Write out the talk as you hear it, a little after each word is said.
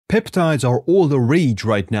Peptides are all the rage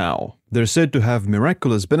right now. They're said to have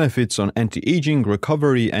miraculous benefits on anti-aging,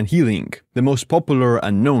 recovery, and healing. The most popular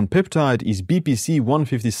and known peptide is BPC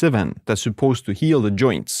 157 that's supposed to heal the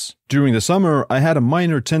joints. During the summer, I had a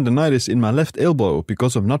minor tendonitis in my left elbow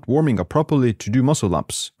because of not warming up properly to do muscle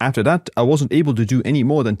ups. After that, I wasn't able to do any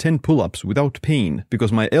more than 10 pull-ups without pain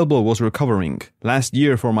because my elbow was recovering. Last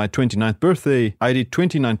year for my 29th birthday, I did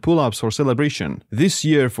 29 pull-ups for celebration. This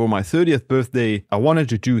year for my 30th birthday, I wanted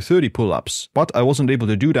to do 30 pull-ups, but I wasn't able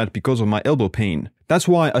to do that because of my elbow pain. That's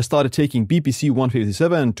why I started taking BPC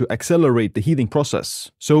 157 to accelerate the healing process.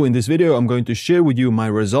 So in this video, I'm going to share with you my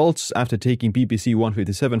results after taking BPC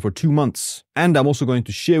 157 for 2 months. And I'm also going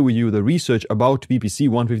to share with you the research about BPC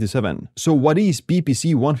 157. So what is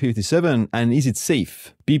BPC 157 and is it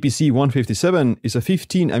safe? BPC 157 is a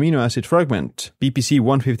 15 amino acid fragment. BPC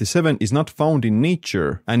 157 is not found in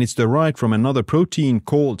nature and it's derived from another protein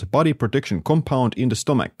called body protection compound in the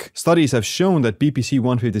stomach. Studies have shown that BPC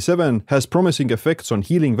 157 has promising effects on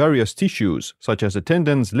healing various tissues such as the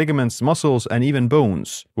tendons, ligaments, muscles, and even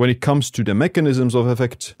bones. When it comes to the mechanisms of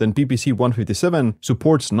effect, then BPC 157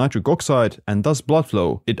 supports nitric oxide and thus blood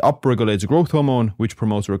flow. It upregulates growth hormone, which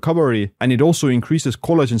promotes recovery, and it also increases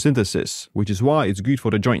collagen synthesis, which is why it's good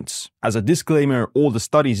for the joints. As a disclaimer, all the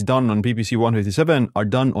studies done on BPC 157 are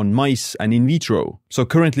done on mice and in vitro. So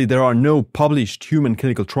currently there are no published human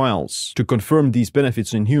clinical trials to confirm these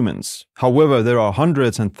benefits in humans. However, there are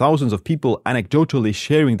hundreds and thousands of people anecdotally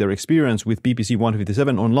sharing their experience with BPC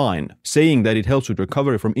 157 online, saying that it helps with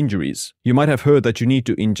recovery from injuries. You might have heard that you need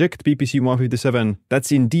to inject BPC 157.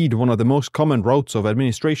 That's indeed one of the most common routes of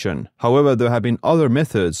administration. However, there have been other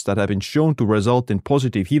methods that have been shown to result in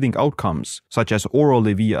positive healing outcomes, such as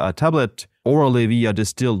orally via a tablet, orally via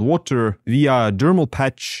distilled water, via a dermal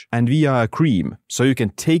patch, and via a cream. So you can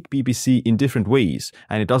take BPC in different ways,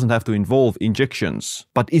 and it doesn't have to involve injections.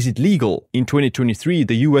 But is it legal? In 2023,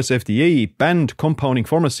 the US FDA banned compounding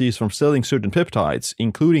pharmacies from selling certain peptides,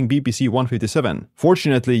 including BPC 157.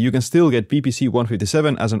 Fortunately, you can still get BPC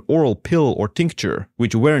 157 as an oral pill or tincture,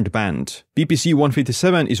 which weren't banned. BPC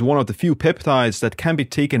 157 is one of the few peptides that can be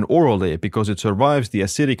taken orally because it survives the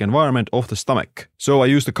acidic environment of the stomach. So I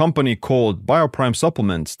used a company called Bioprime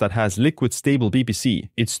Supplements that has liquid stable BPC.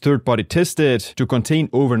 It's third-party tested to contain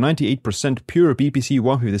over 98% pure BPC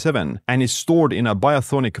 157 and is stored in a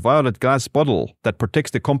biothonic violet glass bottle that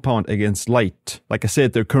protects the compound against light. Like I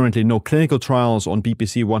said, there are currently no clinical trials on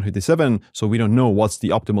BPC 157, so we don't know what's the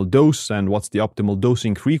optimal dose and what's the optimal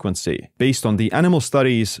dosing frequency. Based on the animal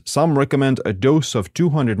studies, some recommend a dose of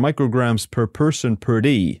 200 micrograms per person per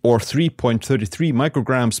day or 3.33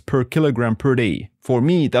 micrograms per kilogram per day. For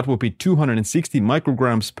me, that would be 260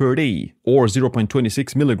 micrograms per day, or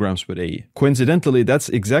 0.26 milligrams per day. Coincidentally, that's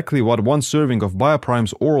exactly what one serving of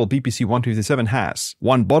Bioprime's oral BPC 157 has.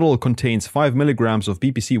 One bottle contains 5 milligrams of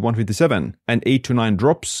BPC 157, and 8 to 9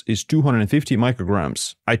 drops is 250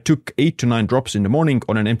 micrograms. I took 8 to 9 drops in the morning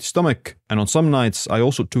on an empty stomach, and on some nights I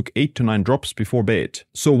also took 8 to 9 drops before bed.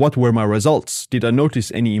 So what were my results? Did I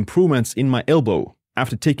notice any improvements in my elbow?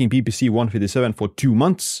 After taking BPC 157 for 2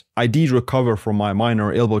 months, I did recover from my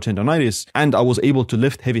minor elbow tendonitis and I was able to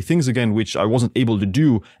lift heavy things again, which I wasn't able to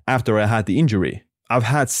do after I had the injury. I've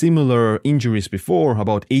had similar injuries before.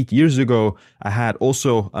 About 8 years ago, I had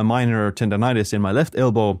also a minor tendonitis in my left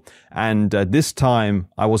elbow, and this time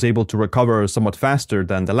I was able to recover somewhat faster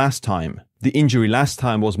than the last time. The injury last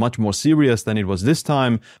time was much more serious than it was this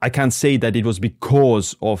time. I can't say that it was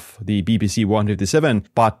because of the BPC 157,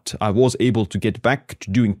 but I was able to get back to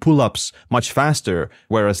doing pull-ups much faster,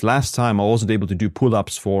 whereas last time I wasn't able to do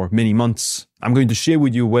pull-ups for many months. I'm going to share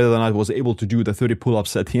with you whether or not I was able to do the 30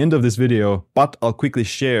 pull-ups at the end of this video, but I'll quickly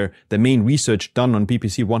share the main research done on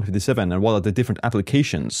BPC 157 and what are the different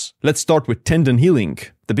applications. Let's start with tendon healing.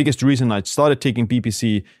 The biggest reason I started taking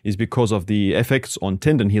BPC is because of the effects on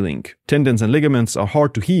tendon healing. Tendons and ligaments are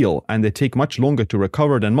hard to heal and they take much longer to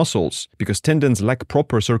recover than muscles because tendons lack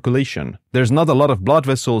proper circulation. There's not a lot of blood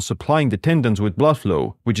vessels supplying the tendons with blood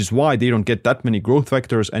flow, which is why they don't get that many growth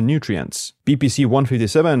factors and nutrients. BPC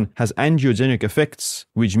 157 has angiogenic effects,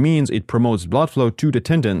 which means it promotes blood flow to the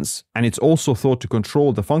tendons, and it's also thought to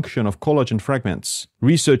control the function of collagen fragments.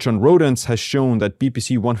 Research on rodents has shown that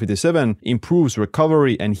BPC 157 improves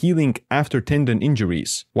recovery and healing after tendon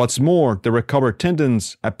injuries. What's more, the recovered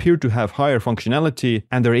tendons appear to have higher functionality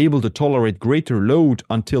and they're able to tolerate greater load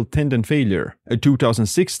until tendon failure. A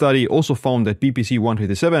 2006 study also found that BPC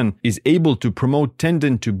 157 is able to promote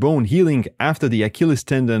tendon to bone healing after the Achilles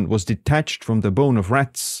tendon was detached from the bone of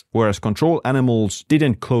rats, whereas control animals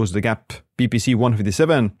didn't close the gap. BPC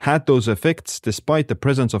 157 had those effects despite the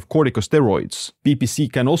presence of corticosteroids.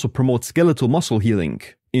 BPC can also promote skeletal muscle healing.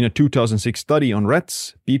 In a 2006 study on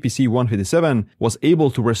rats, BPC 157 was able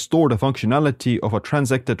to restore the functionality of a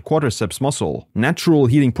transected quadriceps muscle. Natural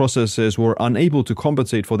healing processes were unable to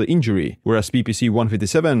compensate for the injury, whereas BPC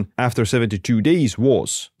 157 after 72 days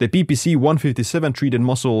was. The BPC 157 treated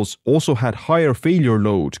muscles also had higher failure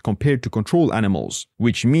load compared to control animals,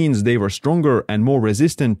 which means they were stronger and more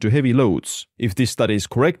resistant to heavy loads. If this study is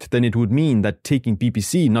correct, then it would mean that taking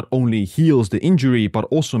BPC not only heals the injury but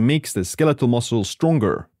also makes the skeletal muscle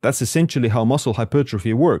stronger. That's essentially how muscle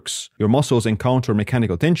hypertrophy works. Your muscles encounter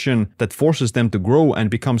mechanical tension that forces them to grow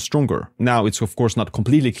and become stronger. Now, it's of course not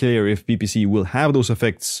completely clear if BPC will have those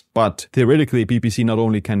effects, but theoretically BPC not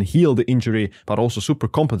only can heal the injury but also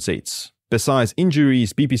supercompensates. Besides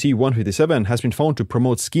injuries, BPC 157 has been found to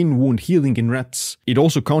promote skin wound healing in rats. It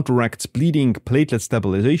also counteracts bleeding, platelet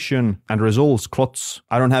stabilization, and resolves clots.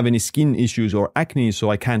 I don't have any skin issues or acne,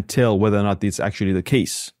 so I can't tell whether or not it's actually the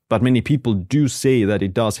case. But many people do say that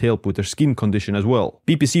it does help with their skin condition as well.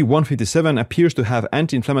 BPC 157 appears to have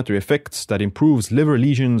anti-inflammatory effects that improves liver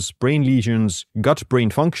lesions, brain lesions, gut-brain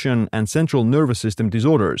function, and central nervous system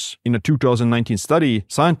disorders. In a 2019 study,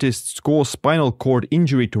 scientists caused spinal cord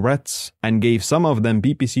injury to rats and gave some of them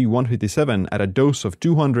BPC 157 at a dose of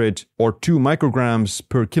 200 or 2 micrograms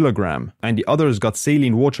per kilogram, and the others got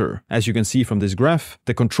saline water. As you can see from this graph,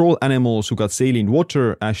 the control animals who got saline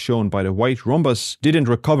water, as shown by the white rhombus, didn't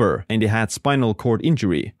recover and they had spinal cord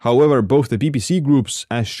injury. However, both the BPC groups,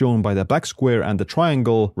 as shown by the black square and the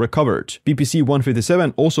triangle, recovered. BPC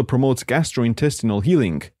 157 also promotes gastrointestinal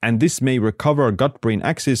healing, and this may recover gut-brain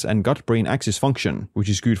axis and gut-brain axis function, which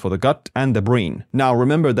is good for the gut and the brain. Now,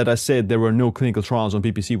 remember that I said there were no clinical trials on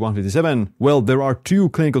BPC 157? Well, there are 2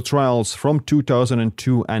 clinical trials from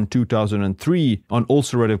 2002 and 2003 on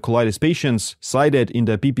ulcerative colitis patients cited in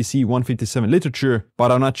the BPC 157 literature,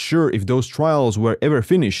 but I'm not sure if those trials were ever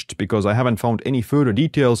finished because I haven't found any further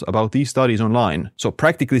details about these studies online. So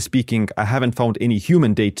practically speaking, I haven't found any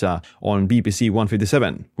human data on BPC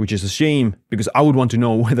 157, which is a shame because I would want to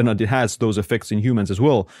know whether or not it has those effects in humans as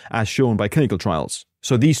well, as shown by clinical trials.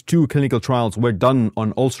 So these 2 clinical trials were done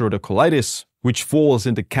on ulcerative colitis, which falls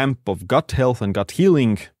in the camp of gut health and gut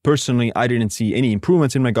healing. Personally, I didn't see any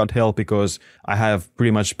improvements in my gut health because I have pretty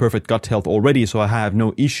much perfect gut health already, so I have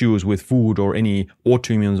no issues with food or any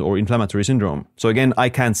autoimmune or inflammatory syndrome. So again, I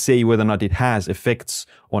can't say whether or not it has effects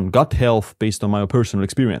on gut health based on my personal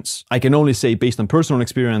experience. I can only say based on personal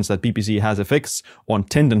experience that BPC has effects on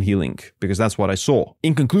tendon healing, because that's what I saw.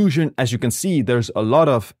 In conclusion, as you can see, there's a lot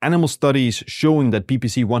of animal studies showing that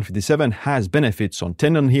BPC 157 has benefits on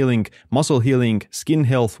tendon healing, muscle healing, skin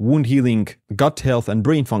health, wound healing, gut health, and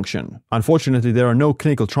brain function. Unfortunately, there are no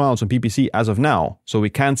clinical trials on BPC as of now, so we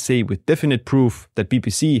can't say with definite proof that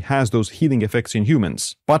BPC has those healing effects in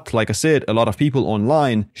humans. But like I said, a lot of people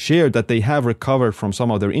online shared that they have recovered from some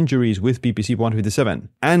of their injuries with BPC 157.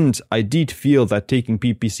 And I did feel that taking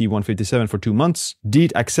BPC 157 for 2 months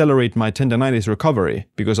did accelerate my tendonitis recovery,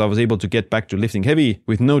 because I was able to get back to lifting heavy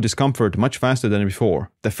with no discomfort much faster than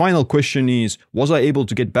before. The final question is, was I able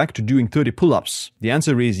to get back to doing 30 pull-ups? The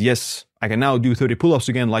answer is yes. I can now do 30 pull-ups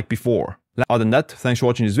again like before. Other than that, thanks for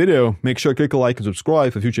watching this video. Make sure to click a like and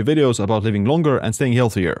subscribe for future videos about living longer and staying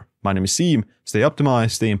healthier. My name is Siim. Stay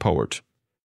optimized, stay empowered.